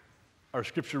Our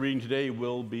scripture reading today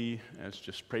will be, as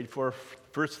just prayed for,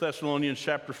 1 Thessalonians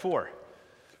chapter 4.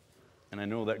 And I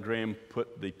know that Graham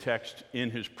put the text in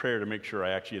his prayer to make sure I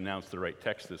actually announced the right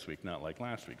text this week, not like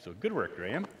last week. So good work,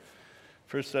 Graham.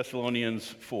 1 Thessalonians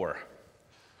 4.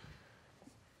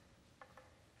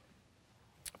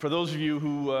 For those of you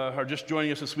who are just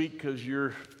joining us this week because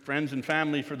you're friends and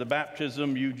family for the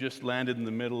baptism, you just landed in the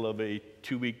middle of a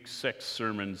 2-week sex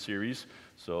sermon series.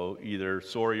 So either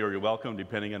sorry or you're welcome,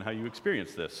 depending on how you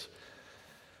experience this.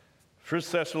 1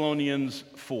 Thessalonians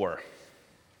 4.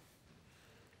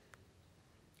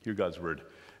 Hear God's word.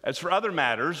 As for other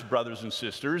matters, brothers and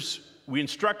sisters, we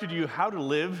instructed you how to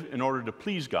live in order to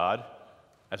please God,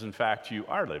 as in fact you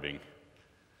are living.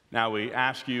 Now we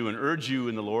ask you and urge you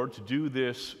in the Lord to do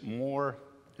this more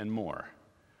and more.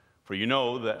 For you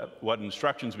know that what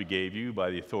instructions we gave you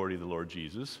by the authority of the Lord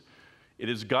Jesus. It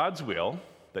is God's will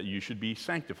that you should be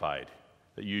sanctified,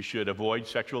 that you should avoid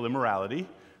sexual immorality,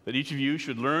 that each of you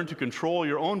should learn to control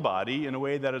your own body in a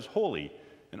way that is holy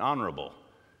and honorable,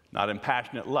 not in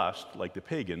passionate lust like the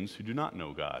pagans who do not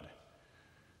know God.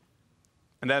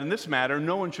 And that in this matter,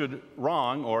 no one should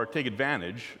wrong or take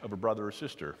advantage of a brother or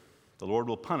sister. The Lord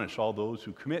will punish all those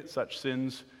who commit such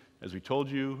sins, as we told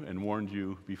you and warned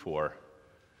you before.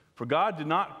 For God did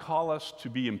not call us to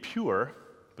be impure,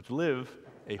 but to live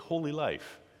a holy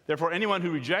life. Therefore, anyone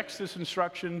who rejects this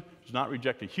instruction does not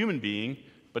reject a human being,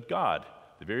 but God,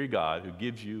 the very God who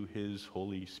gives you his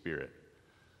Holy Spirit.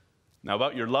 Now,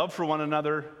 about your love for one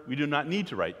another, we do not need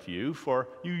to write to you, for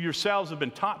you yourselves have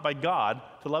been taught by God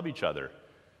to love each other.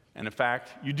 And in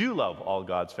fact, you do love all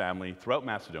God's family throughout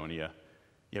Macedonia.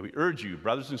 Yet we urge you,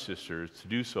 brothers and sisters, to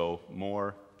do so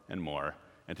more and more,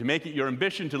 and to make it your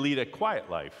ambition to lead a quiet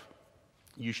life.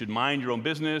 You should mind your own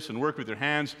business and work with your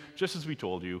hands, just as we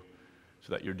told you,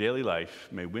 so that your daily life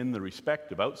may win the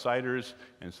respect of outsiders,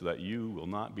 and so that you will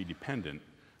not be dependent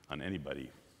on anybody.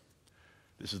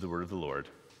 This is the word of the Lord.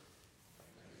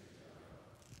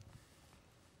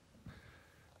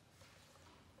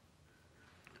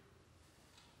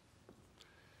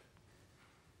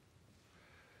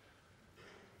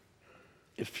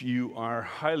 If you are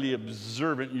highly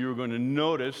observant, you're going to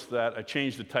notice that I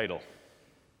changed the title.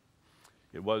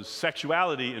 It was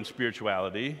Sexuality and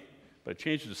Spirituality, but I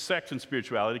changed it to Sex and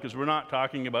Spirituality because we're not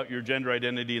talking about your gender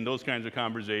identity and those kinds of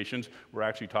conversations. We're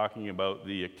actually talking about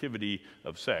the activity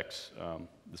of sex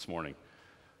this morning.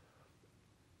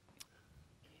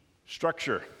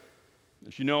 Structure.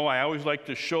 As you know, I always like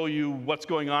to show you what's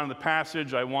going on in the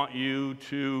passage. I want you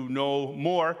to know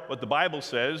more what the Bible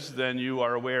says than you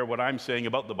are aware of what I'm saying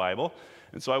about the Bible.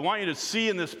 And so I want you to see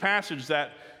in this passage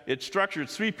that it's structured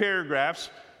 3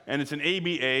 paragraphs, and it's an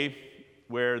ABA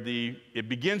where it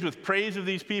begins with praise of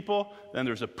these people, then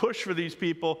there's a push for these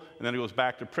people, and then it goes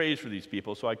back to praise for these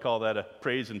people. So I call that a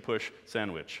praise and push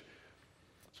sandwich.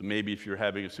 So maybe if you're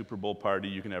having a Super Bowl party,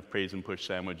 you can have praise and push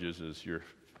sandwiches as your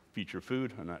feature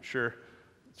food. I'm not sure.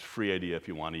 It's a free idea if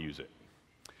you want to use it.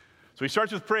 So he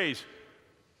starts with praise.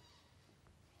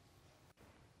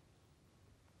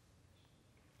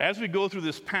 As we go through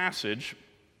this passage,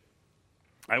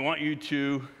 I want you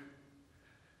to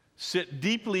sit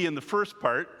deeply in the first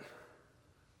part,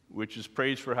 which is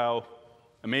praise for how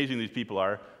amazing these people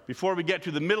are, before we get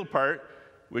to the middle part,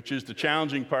 which is the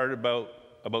challenging part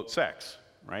about sex,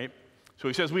 right? So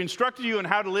he says, we instructed you on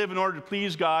how to live in order to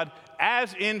please God,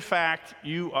 as in fact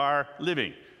you are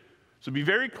living. So be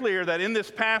very clear that in this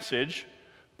passage,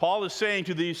 Paul is saying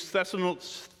to these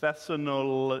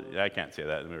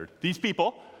these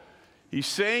people, he's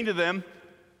saying to them,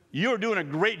 you are doing a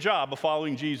great job of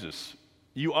following Jesus.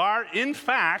 You are, in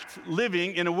fact,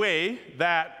 living in a way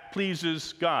that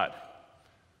pleases God.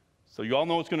 So you all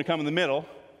know what's going to come in the middle,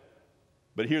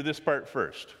 but hear this part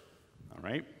first, all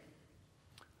right?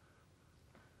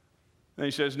 Then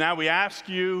he says, now we ask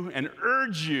you and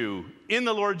urge you in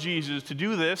the Lord Jesus to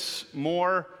do this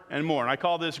more and more. And I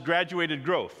call this graduated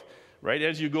growth, right?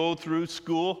 As you go through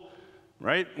school,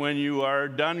 right? When you are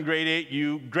done grade 8,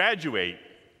 you graduate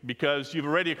because you've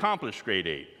already accomplished grade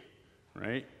 8.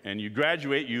 Right? And you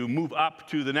graduate, you move up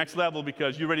to the next level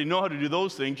because you already know how to do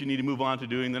those things. You need to move on to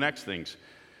doing the next things.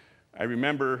 I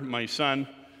remember my son,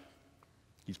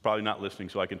 he's probably not listening,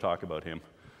 so I can talk about him.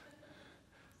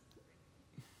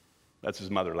 That's his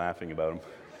mother laughing about him,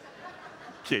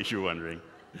 in case you're wondering.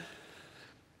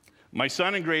 My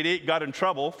son in grade 8 got in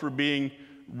trouble for being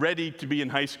ready to be in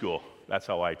high school. That's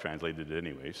how I translated it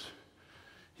anyways.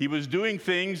 He was doing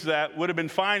things that would have been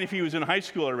fine if he was in high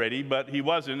school already, but he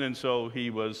wasn't, and so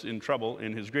he was in trouble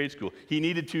in his grade school. He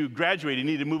needed to graduate. He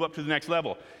needed to move up to the next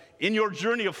level. In your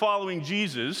journey of following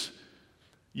Jesus,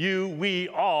 we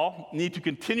all need to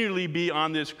continually be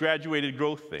on this graduated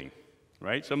growth thing,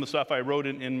 right? Some of the stuff I wrote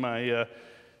in my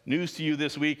news to you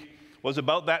this week was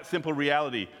about that simple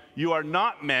reality. You are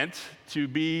not meant to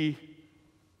be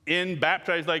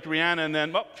baptized like Rihanna and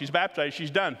then, she's baptized,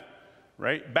 she's done,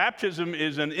 right? Baptism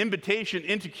is an invitation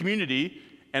into community,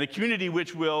 and a community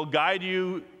which will guide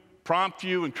you, prompt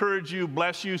you, encourage you,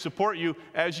 bless you, support you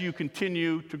as you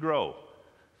continue to grow.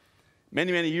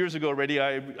 Many, many years ago already,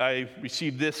 I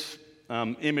received this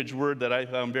image word that I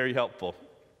found very helpful.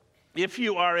 If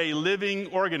you are a living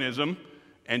organism,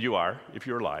 and you are, if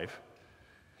you're alive,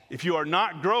 if you are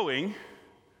not growing,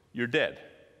 you're dead.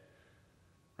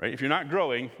 Right? If you're not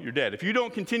growing, you're dead. If you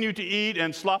don't continue to eat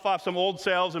and slough off some old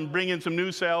cells and bring in some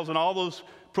new cells and all those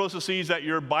processes that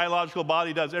your biological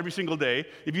body does every single day,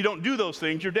 if you don't do those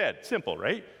things, you're dead. Simple,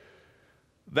 right?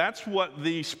 That's what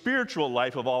the spiritual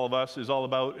life of all of us is all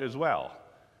about as well.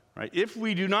 Right? If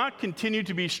we do not continue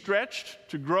to be stretched,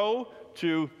 to grow,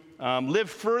 to live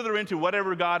further into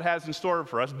whatever God has in store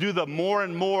for us, do the more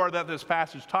and more that this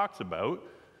passage talks about,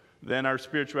 then our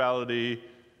spirituality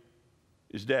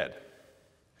is dead.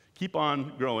 Keep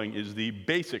on growing is the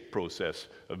basic process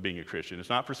of being a Christian. It's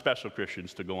not for special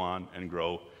Christians to go on and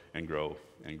grow and grow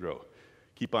and grow.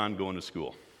 Keep on going to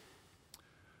school.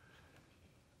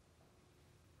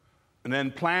 And then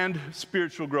planned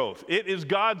spiritual growth. It is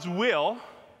God's will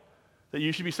that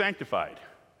you should be sanctified.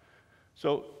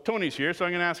 So Tony's here, so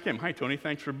I'm going to ask him. Hi, Tony.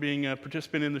 Thanks for being a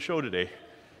participant in the show today.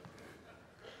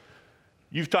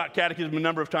 You've taught catechism a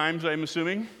number of times, I'm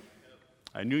assuming?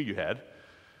 I knew you had.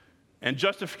 And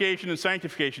justification and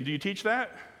sanctification, do you teach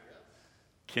that? Yes.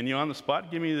 Can you on the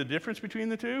spot give me the difference between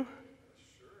the two?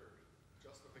 Sure.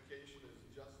 Justification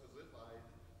is just as if I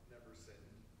never sinned,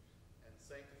 and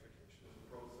sanctification is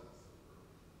a process.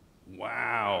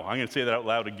 Wow. I'm going to say that out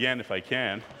loud again if I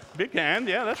can. Big hand,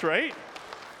 yeah, that's right.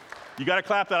 You got to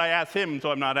clap that I asked him,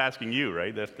 so I'm not asking you,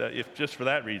 right? If just for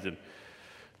that reason.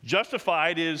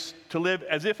 Justified is to live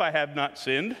as if I have not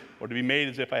sinned, or to be made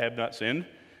as if I have not sinned.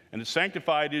 And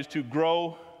sanctified is to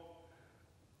grow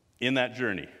in that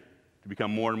journey, to become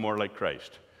more and more like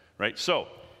Christ, right? So,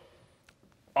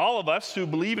 all of us who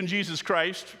believe in Jesus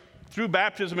Christ, through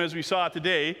baptism as we saw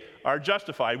today, are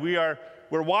justified. We're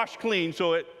washed clean,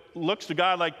 so it looks to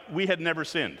God like we had never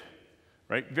sinned,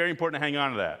 right? Very important to hang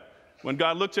on to that. When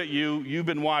God looks at you, you've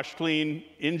been washed clean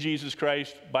in Jesus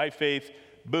Christ by faith.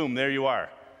 Boom, there you are.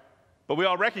 But we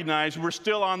all recognize we're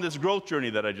still on this growth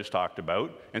journey that I just talked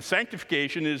about. And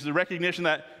sanctification is the recognition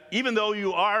that even though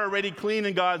you are already clean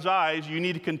in God's eyes, you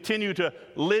need to continue to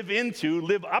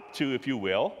live up to, if you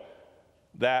will,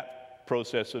 that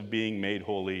process of being made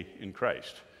holy in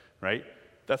Christ, right?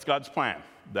 That's God's plan.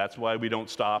 That's why we don't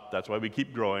stop. That's why we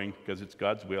keep growing, because it's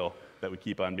God's will that we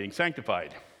keep on being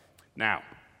sanctified. Now,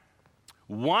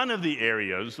 one of the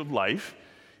areas of life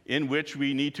in which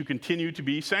we need to continue to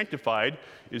be sanctified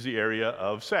is the area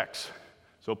of sex.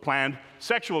 So planned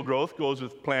sexual growth goes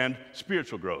with planned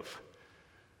spiritual growth.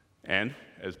 And,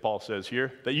 as Paul says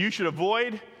here, that you should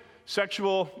avoid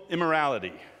sexual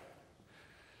immorality.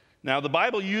 Now, the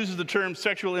Bible uses the term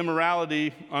sexual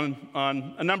immorality on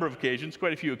a number of occasions,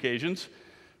 quite a few occasions,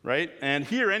 right? And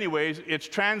here, anyways, it's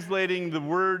translating the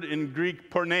word in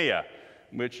Greek porneia,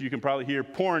 which you can probably hear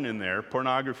porn in there.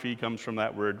 Pornography comes from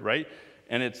that word, right?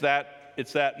 And it's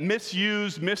that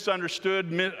misused,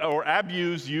 misunderstood, or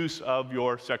abused use of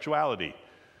your sexuality.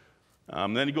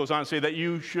 Then he goes on to say that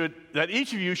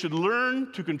each of you should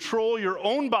learn to control your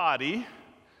own body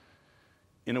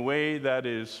in a way that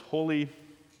is holy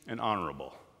and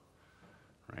honorable.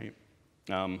 Right?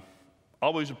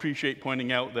 Always appreciate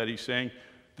pointing out that he's saying,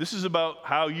 this is about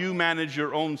how you manage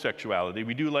your own sexuality.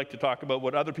 We do like to talk about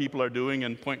what other people are doing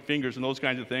and point fingers and those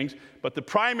kinds of things. But the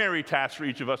primary task for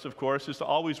each of us, of course, is to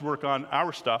always work on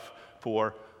our stuff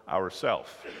for ourselves.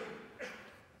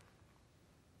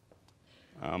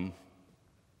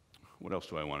 What else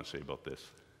do I want to say about this?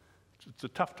 It's a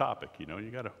tough topic, you know. You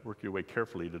got to work your way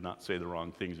carefully to not say the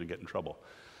wrong things and get in trouble.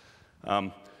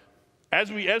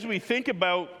 As we think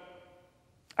about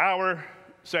our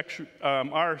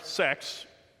sex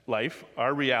life,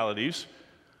 our realities,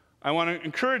 I want to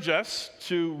encourage us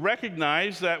to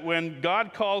recognize that when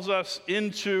God calls us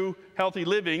into healthy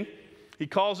living, he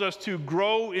calls us to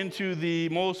grow into the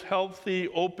most healthy,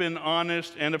 open,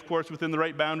 honest, and of course within the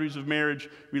right boundaries of marriage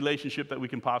relationship that we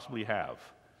can possibly have.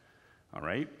 All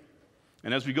right?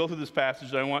 And as we go through this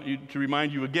passage, I want to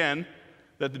remind you again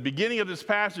that at the beginning of this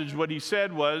passage, what he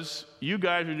said was, you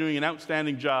guys are doing an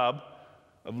outstanding job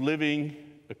of living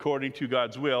according to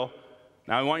God's will.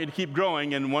 Now, I want you to keep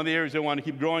growing, and one of the areas I want to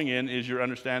keep growing in is your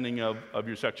understanding of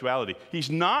your sexuality.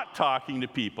 He's not talking to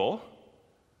people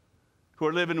who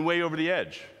are living way over the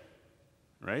edge,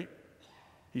 right?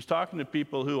 He's talking to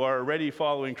people who are already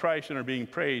following Christ and are being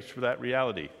praised for that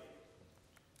reality.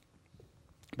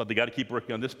 But they got to keep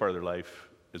working on this part of their life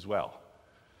as well.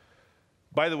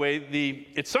 By the way,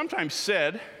 it's sometimes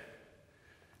said,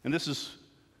 and this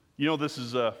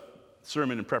is a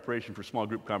sermon in preparation for small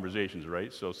group conversations,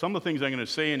 right? So some of the things I'm going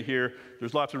to say in here,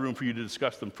 there's lots of room for you to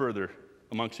discuss them further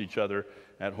amongst each other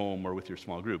at home or with your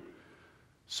small group.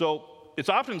 So it's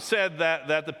often said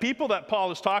that the people that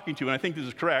Paul is talking to, and I think this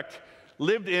is correct,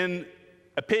 lived in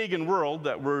a pagan world.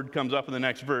 That word comes up in the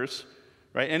next verse,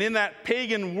 right? And in that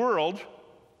pagan world,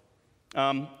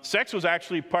 sex was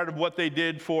actually part of what they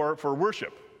did for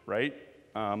worship, right?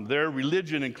 Their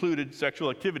religion included sexual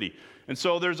activity. And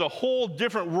so there's a whole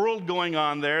different world going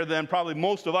on there than probably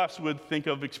most of us would think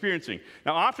of experiencing.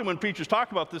 Now, often when preachers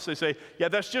talk about this, they say, yeah,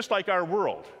 that's just like our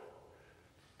world.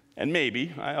 And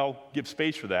maybe, I'll give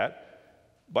space for that.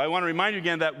 But I want to remind you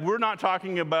again that we're not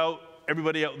talking about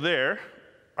everybody out there.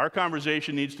 Our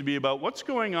conversation needs to be about what's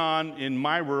going on in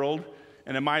my world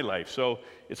and in my life. So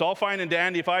it's all fine and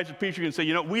dandy if I, as a preacher, can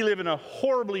say, we live in a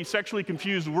horribly sexually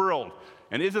confused world,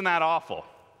 and isn't that awful?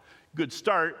 Good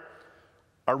start.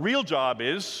 Our real job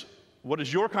is, what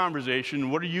is your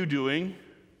conversation? What are you doing?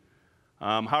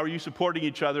 How are you supporting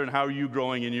each other, and how are you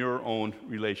growing in your own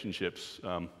relationships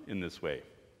in this way?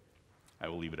 I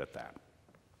will leave it at that.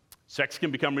 Sex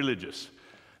can become religious,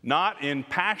 not in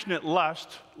passionate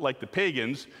lust like the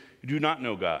pagans who do not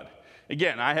know God.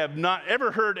 Again, I have not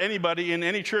ever heard anybody in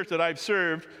any church that I've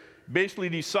served basically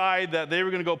decide that they were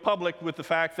going to go public with the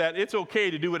fact that it's okay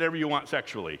to do whatever you want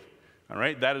sexually. All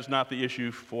right? That is not the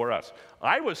issue for us.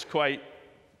 I was quite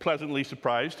pleasantly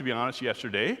surprised, to be honest,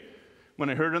 yesterday when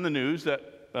I heard on the news that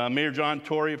Mayor John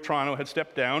Tory of Toronto had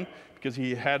stepped down because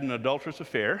he had an adulterous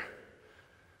affair.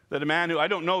 That a man who, I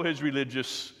don't know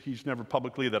he's never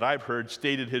publicly that I've heard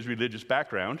stated his religious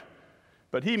background,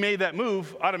 but he made that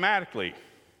move automatically.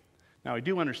 Now, I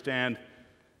do understand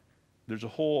there's a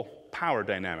whole power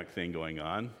dynamic thing going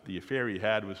on. The affair he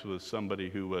had was with somebody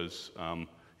who was,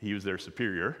 he was their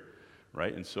superior,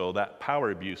 right? And so that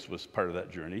power abuse was part of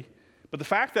that journey. But the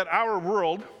fact that our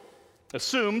world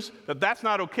assumes that that's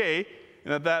not okay,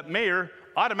 and that mayor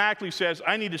automatically says,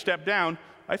 I need to step down,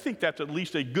 I think that's at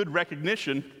least a good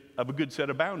recognition of a good set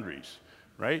of boundaries,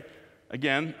 right?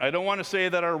 Again, I don't want to say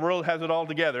that our world has it all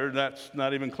together. That's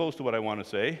not even close to what I want to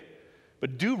say.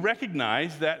 But do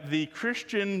recognize that the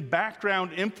Christian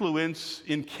background influence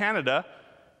in Canada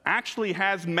actually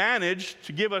has managed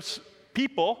to give us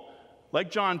people like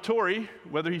John Tory,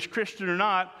 whether he's Christian or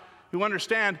not, who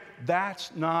understand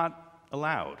that's not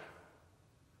allowed.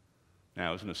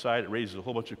 Now, as an aside, it raises a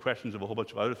whole bunch of questions of a whole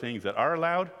bunch of other things that are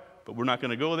allowed, but we're not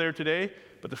going to go there today.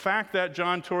 But the fact that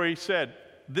John Tory said,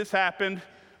 this happened,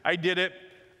 I did it,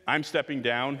 I'm stepping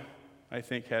down, I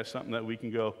think has something that we can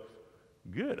go,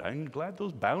 good, I'm glad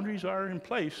those boundaries are in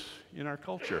place in our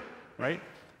culture, right?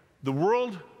 The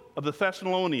world of the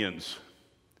Thessalonians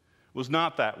was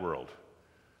not that world.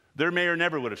 Their mayor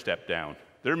never would have stepped down.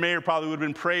 Their mayor probably would have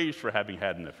been praised for having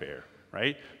had an affair,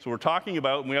 right? So we're talking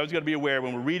about, and we always got to be aware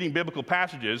when we're reading biblical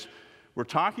passages, we're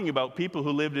talking about people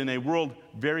who lived in a world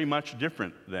very much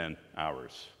different than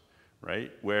ours,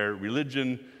 right? Where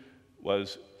religion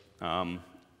was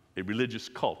a religious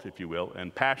cult, if you will,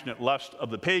 and passionate lust of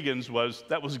the pagans was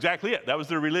exactly it. That was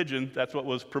their religion. That's what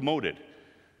was promoted,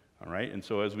 all right? And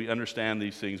so as we understand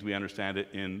these things, we understand it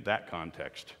in that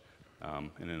context and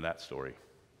in that story.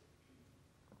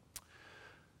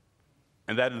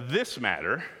 And that in this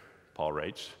matter, Paul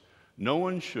writes, no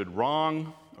one should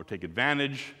wrong or take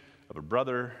advantage of a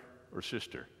brother or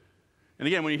sister. And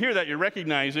again, when you hear that, you're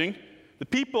recognizing the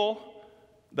people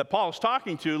that Paul is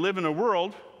talking to live in a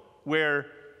world where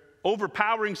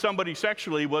overpowering somebody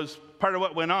sexually was part of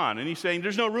what went on. And he's saying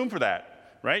there's no room for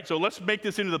that, right? So let's make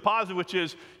this into the positive, which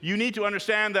is you need to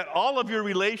understand that all of your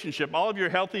relationship, all of your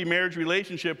healthy marriage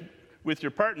relationship with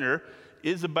your partner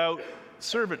is about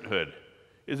servanthood,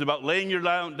 is about laying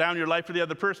down your life for the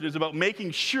other person, is about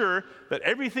making sure that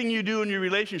everything you do in your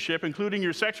relationship, including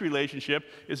your sex relationship,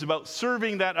 is about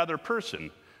serving that other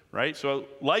person, right? So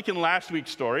like in last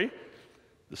week's story,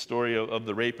 the story of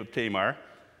the rape of Tamar,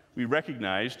 we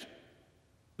recognized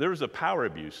there was a power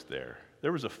abuse there.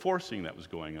 There was a forcing that was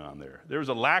going on there. There was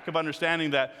a lack of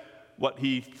understanding that what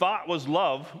he thought was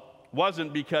love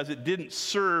wasn't, because it didn't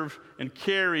serve and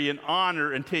carry and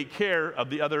honor and take care of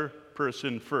the other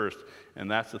person first. And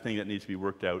that's the thing that needs to be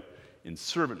worked out in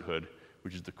servanthood,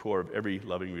 which is the core of every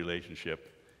loving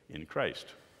relationship in Christ.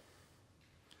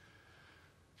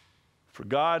 For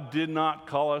God did not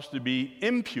call us to be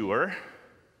impure,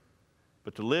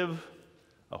 but to live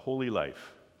a holy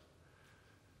life.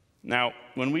 Now,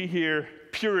 when we hear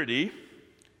purity,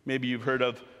 maybe you've heard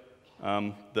of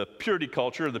the purity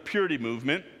culture, the purity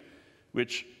movement,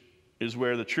 which is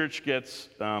where the church gets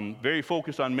very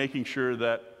focused on making sure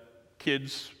that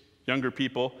kids, younger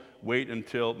people, wait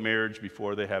until marriage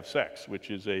before they have sex, which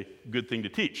is a good thing to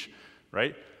teach,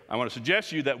 right? I want to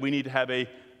suggest to you that we need to have a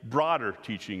broader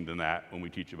teaching than that when we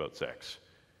teach about sex.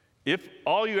 If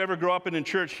all you ever grow up in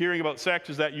church hearing about sex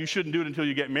is that you shouldn't do it until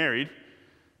you get married,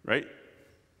 right?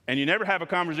 And you never have a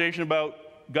conversation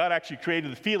about God actually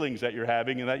created the feelings that you're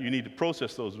having and that you need to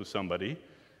process those with somebody,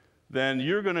 then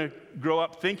you're going to grow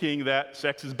up thinking that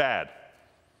sex is bad,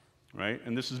 right?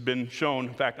 And this has been shown.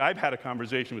 In fact, I've had a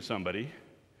conversation with somebody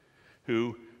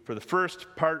who, for the first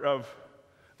part of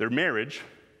their marriage,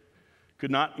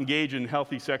 could not engage in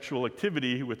healthy sexual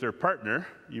activity with their partner,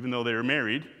 even though they were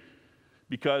married,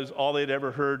 because all they'd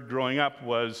ever heard growing up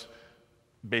was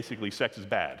basically sex is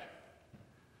bad.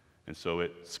 And so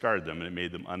it scarred them and it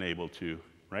made them unable to,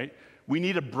 right? We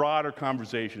need a broader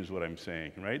conversation is what I'm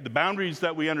saying, right? The boundaries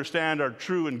that we understand are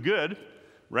true and good,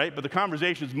 right? But the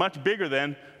conversation is much bigger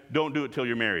than don't do it till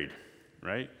you're married,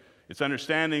 right? It's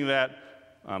understanding that,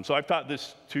 so I've taught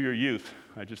this to your youth.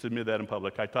 I just admitted that in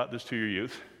public. I taught this to your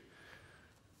youth.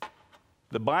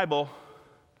 The Bible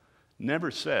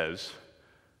never says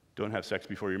don't have sex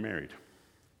before you're married.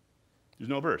 There's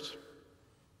no verse. Isn't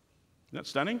that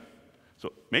stunning?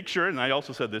 So make sure, and I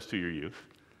also said this to your youth,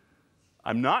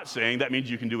 I'm not saying that means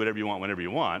you can do whatever you want whenever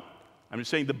you want. I'm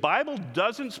just saying the Bible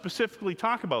doesn't specifically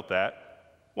talk about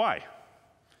that. Why?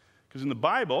 Because in the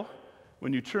Bible,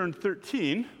 when you turn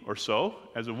 13 or so,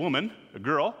 as a woman, a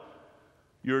girl,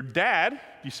 your dad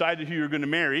decided who you're going to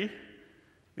marry,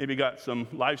 maybe got some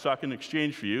livestock in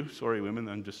exchange for you. Sorry, women,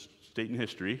 I'm just stating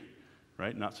history,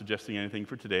 right? Not suggesting anything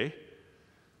for today.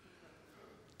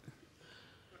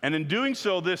 And in doing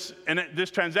so, this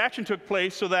transaction took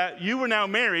place so that you were now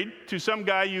married to some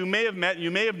guy you may have met, you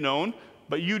may have known,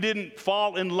 but you didn't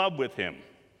fall in love with him.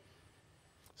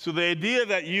 So the idea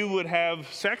that you would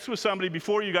have sex with somebody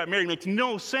before you got married makes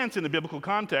no sense in the biblical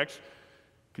context,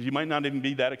 because you might not even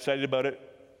be that excited about it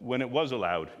when it was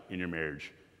allowed in your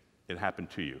marriage. It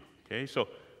happened to you, okay? So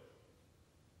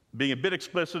being a bit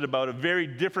explicit about a very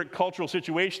different cultural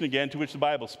situation again to which the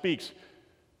Bible speaks,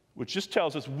 which just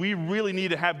tells us we really need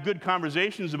to have good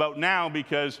conversations about now,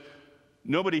 because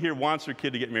nobody here wants their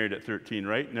kid to get married at 13,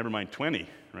 right? Never mind 20,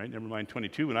 right? Never mind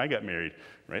 22 when I got married,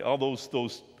 right? All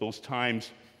those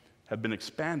times have been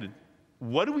expanded.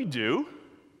 What do we do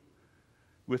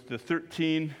with the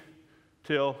 13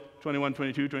 till 21,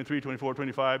 22, 23, 24,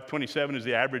 25, 27 is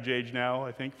the average age now,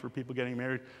 I think, for people getting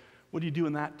married? What do you do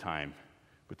in that time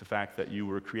with the fact that you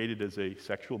were created as a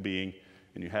sexual being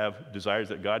and you have desires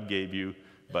that God gave you,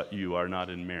 but you are not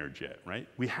in marriage yet, right?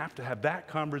 We have to have that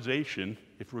conversation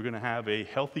if we're going to have a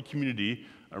healthy community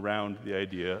around the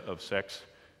idea of sex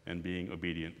and being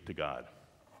obedient to God.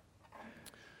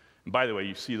 And by the way,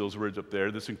 you see those words up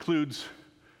there. This includes,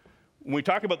 when we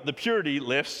talk about the purity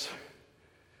lists,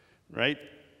 right,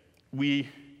 we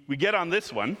get on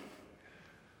this one,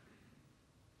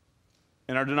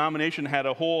 and our denomination had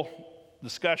a whole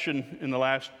discussion in the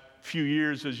last few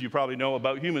years, as you probably know,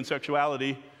 about human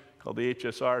sexuality, called the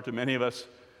HSR to many of us.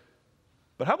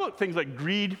 But how about things like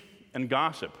greed and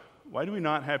gossip? Why do we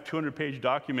not have 200-page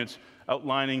documents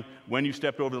outlining when you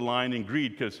stepped over the line in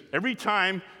greed? Because every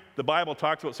time the Bible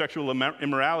talks about sexual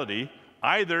immorality,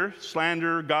 either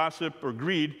slander, gossip, or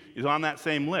greed is on that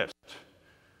same list,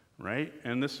 right?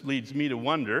 And this leads me to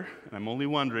wonder, and I'm only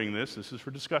wondering this is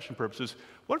for discussion purposes,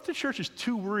 what if the church is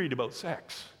too worried about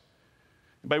sex?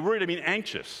 And by worried, I mean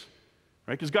anxious,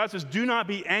 right? Because God says, do not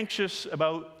be anxious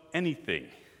about anything,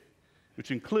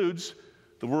 which includes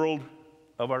the world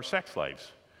of our sex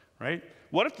lives, right?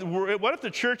 What if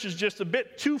the church is just a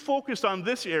bit too focused on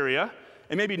this area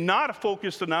and maybe not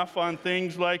focused enough on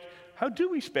things like, how do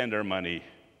we spend our money?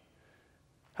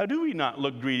 How do we not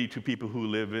look greedy to people who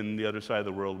live in the other side of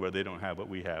the world where they don't have what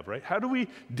we have, right? How do we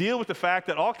deal with the fact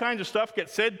that all kinds of stuff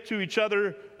gets said to each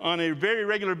other on a very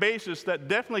regular basis that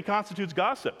definitely constitutes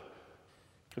gossip?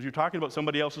 Because you're talking about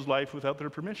somebody else's life without their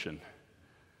permission.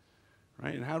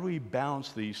 Right? And how do we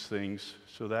balance these things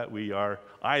so that we are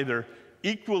either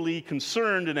equally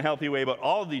concerned in a healthy way about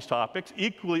all of these topics,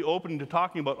 equally open to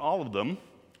talking about all of them,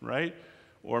 right?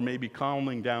 Or maybe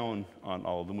calming down on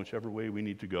all of them, whichever way we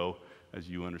need to go as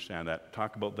you understand that.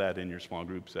 Talk about that in your small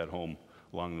groups at home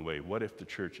along the way. What if the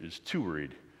church is too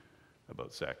worried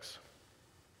about sex?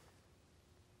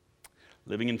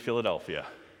 Living in Philadelphia.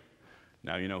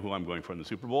 Now you know who I'm going for in the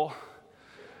Super Bowl.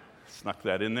 Snuck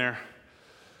that in there.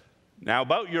 Now,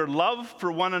 about your love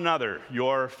for one another,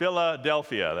 your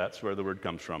Philadelphia, that's where the word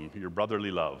comes from, your brotherly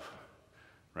love,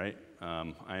 right?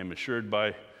 I am assured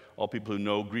by all people who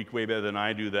know Greek way better than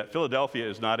I do that Philadelphia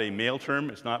is not a male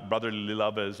term. It's not brotherly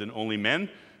love as in only men,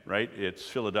 right? It's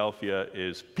Philadelphia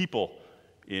is people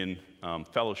in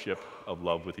fellowship of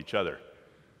love with each other.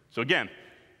 So again,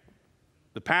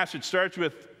 the passage starts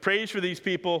with praise for these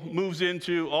people, moves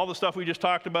into all the stuff we just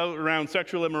talked about around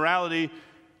sexual immorality,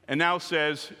 and now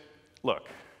says, look,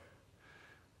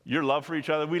 your love for each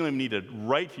other, we don't even need to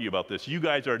write to you about this. You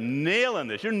guys are nailing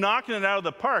this. You're knocking it out of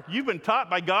the park. You've been taught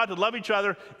by God to love each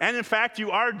other, and in fact, you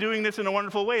are doing this in a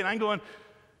wonderful way. And I'm going,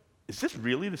 is this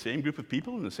really the same group of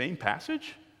people in the same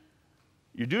passage?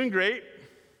 You're doing great.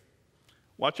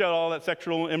 Watch out all that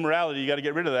sexual immorality. You got to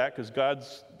get rid of that because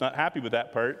God's not happy with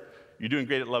that part. You're doing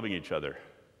great at loving each other.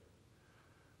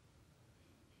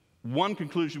 One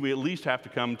conclusion we at least have to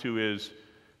come to is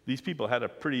these people had a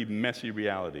pretty messy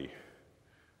reality.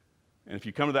 And if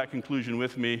you come to that conclusion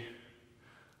with me,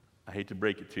 I hate to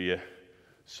break it to you,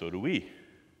 so do we.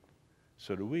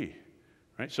 So do we.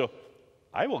 Right? So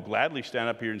I will gladly stand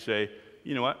up here and say,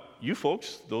 you know what, you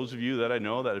folks, those of you that I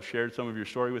know that have shared some of your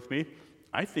story with me,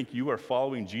 I think you are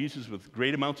following Jesus with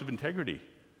great amounts of integrity.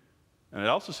 And I'd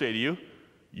also say to you,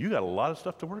 you got a lot of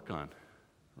stuff to work on,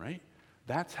 right?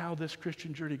 That's how this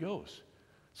Christian journey goes.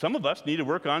 Some of us need to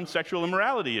work on sexual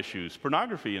immorality issues,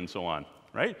 pornography and so on,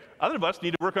 right? Other of us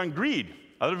need to work on greed.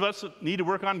 Other of us need to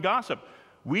work on gossip.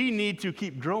 We need to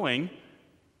keep growing,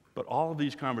 but all of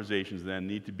these conversations then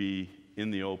need to be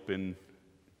in the open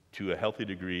to a healthy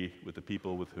degree with the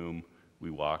people with whom we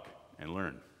walk and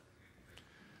learn.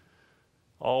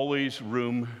 Always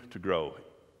room to grow.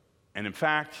 And in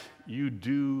fact, you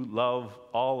do love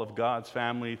all of God's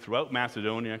family throughout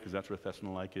Macedonia, because that's where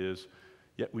Thessalonica is.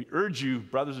 Yet we urge you,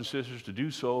 brothers and sisters, to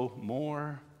do so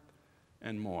more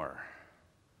and more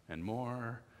and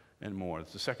more and more.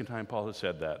 It's the second time Paul has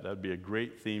said that. That would be a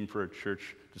great theme for a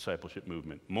church discipleship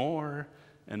movement. More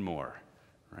and more,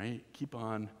 right? Keep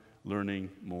on learning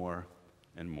more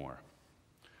and more.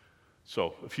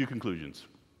 So, a few conclusions.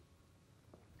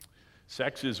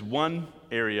 Sex is one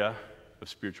area of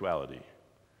spirituality.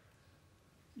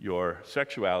 Your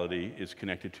sexuality is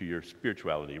connected to your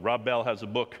spirituality. Rob Bell has a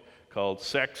book called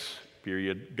Sex,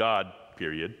 God,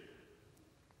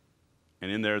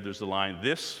 and in there's the line,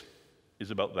 this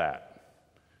is about that.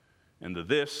 And the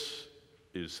this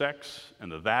is sex,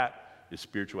 and the that is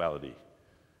spirituality.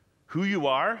 Who you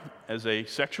are as a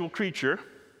sexual creature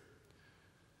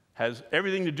has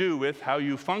everything to do with how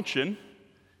you function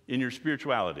in your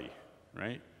spirituality,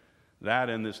 right? That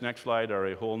and this next slide are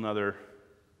a whole nother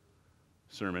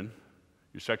sermon.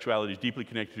 Your sexuality is deeply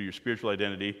connected to your spiritual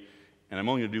identity, and I'm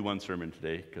only going to do one sermon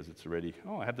today because it's already,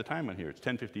 I have the time on here. It's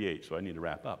 10:58, so I need to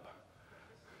wrap up.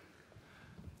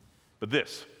 But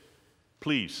this,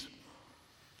 please,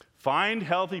 find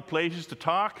healthy places to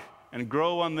talk and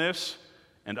grow on this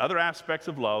and other aspects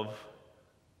of love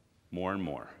more and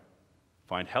more.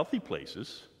 Find healthy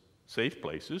places, safe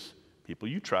places, people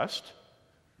you trust,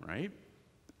 right?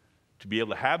 To be able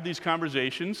to have these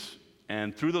conversations,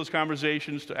 and through those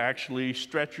conversations to actually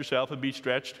stretch yourself and be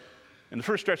stretched. And the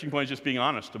first stretching point is just being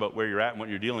honest about where you're at and what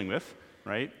you're dealing with,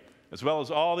 right? As well as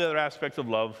all the other aspects of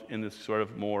love in this sort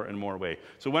of more and more way.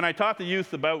 So when I taught the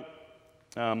youth about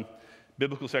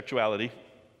biblical sexuality,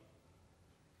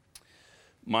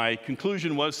 my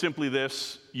conclusion was simply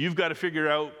this: you've got to figure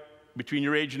out between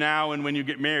your age now and when you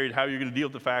get married how you're going to deal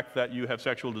with the fact that you have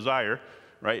sexual desire,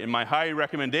 right? And my high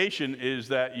recommendation is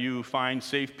that you find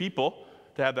safe people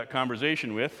to have that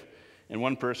conversation with. And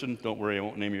one person, don't worry, I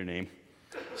won't name your name,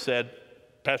 said,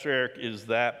 Pastor Eric, is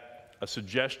that a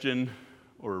suggestion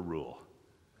or a rule?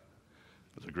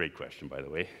 It was a great question, by the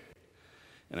way.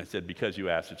 And I said, because you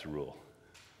asked, it's a rule.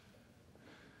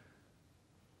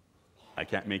 I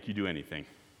can't make you do anything.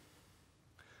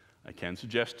 I can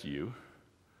suggest to you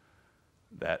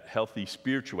that healthy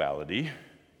spirituality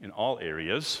in all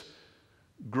areas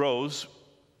grows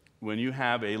when you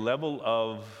have a level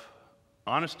of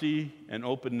honesty and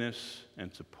openness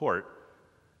and support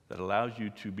that allows you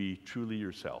to be truly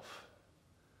yourself,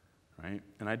 right?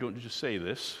 And I don't just say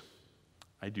this,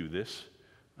 I do this.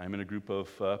 I'm in a group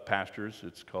of pastors.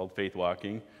 It's called Faith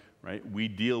Walking, right? We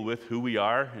deal with who we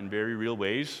are in very real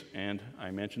ways, and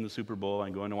I mentioned the Super Bowl.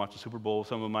 I'm going to watch the Super Bowl with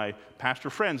some of my pastor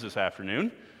friends this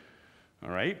afternoon, all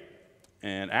right?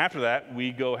 And after that,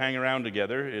 we go hang around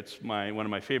together. It's one of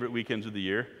my favorite weekends of the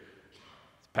year.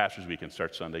 It's Pastor's Weekend,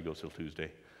 starts Sunday, goes till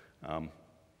Tuesday.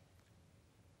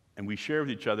 And we share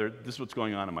with each other, this is what's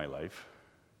going on in my life.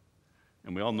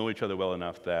 And we all know each other well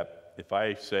enough that if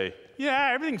I say,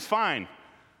 yeah, everything's fine,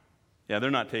 Yeah, they're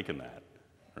not taking that,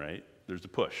 right? There's a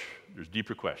push. There's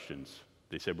deeper questions.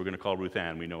 They said, we're going to call Ruth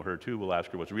Ann. We know her too. We'll ask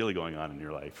her what's really going on in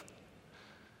your life.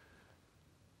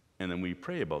 And then we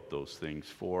pray about those things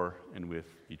for and with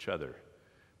each other.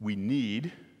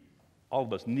 All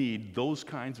of us need those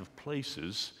kinds of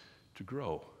places to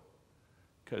grow.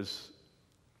 Because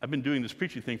I've been doing this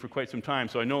preaching thing for quite some time,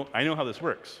 so I know how this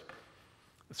works.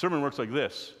 The sermon works like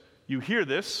this. You hear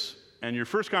this, and your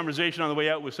first conversation on the way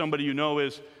out with somebody you know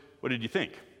is, what did you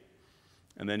think?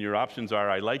 And then your options are,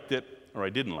 I liked it or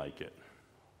I didn't like it.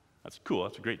 That's cool.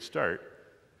 That's a great start.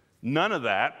 None of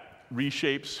that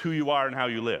reshapes who you are and how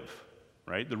you live,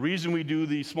 right? The reason we do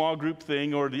the small group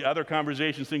thing or the other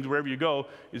conversations things wherever you go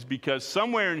is because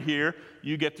somewhere in here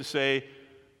you get to say,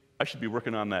 I should be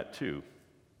working on that too.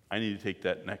 I need to take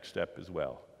that next step as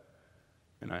well.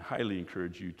 And I highly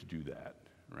encourage you to do that,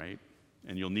 right?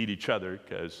 And you'll need each other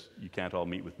because you can't all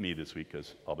meet with me this week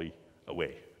because I'll be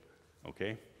away,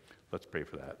 okay? Let's pray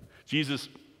for that. Jesus,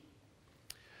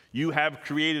 you have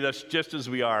created us just as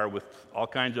we are with all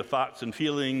kinds of thoughts and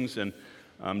feelings and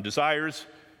desires,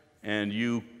 and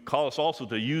you call us also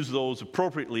to use those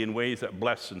appropriately in ways that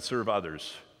bless and serve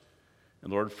others.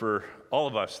 And Lord, for all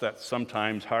of us, that's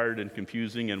sometimes hard and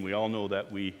confusing, and we all know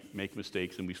that we make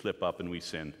mistakes and we slip up and we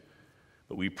sin.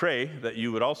 But we pray that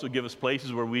you would also give us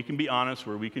places where we can be honest,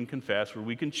 where we can confess, where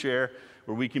we can share,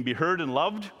 where we can be heard and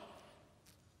loved,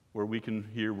 where we can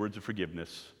hear words of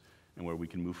forgiveness, and where we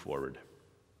can move forward.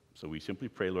 So we simply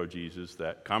pray, Lord Jesus,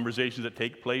 that conversations that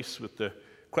take place with the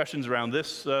questions around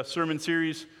this sermon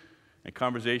series and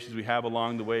conversations we have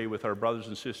along the way with our brothers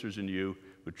and sisters in you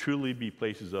would truly be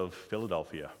places of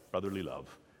Philadelphia, brotherly love,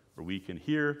 where we can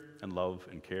hear and love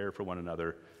and care for one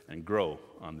another and grow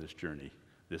on this journey.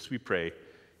 This we pray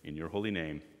in your holy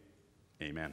name. Amen.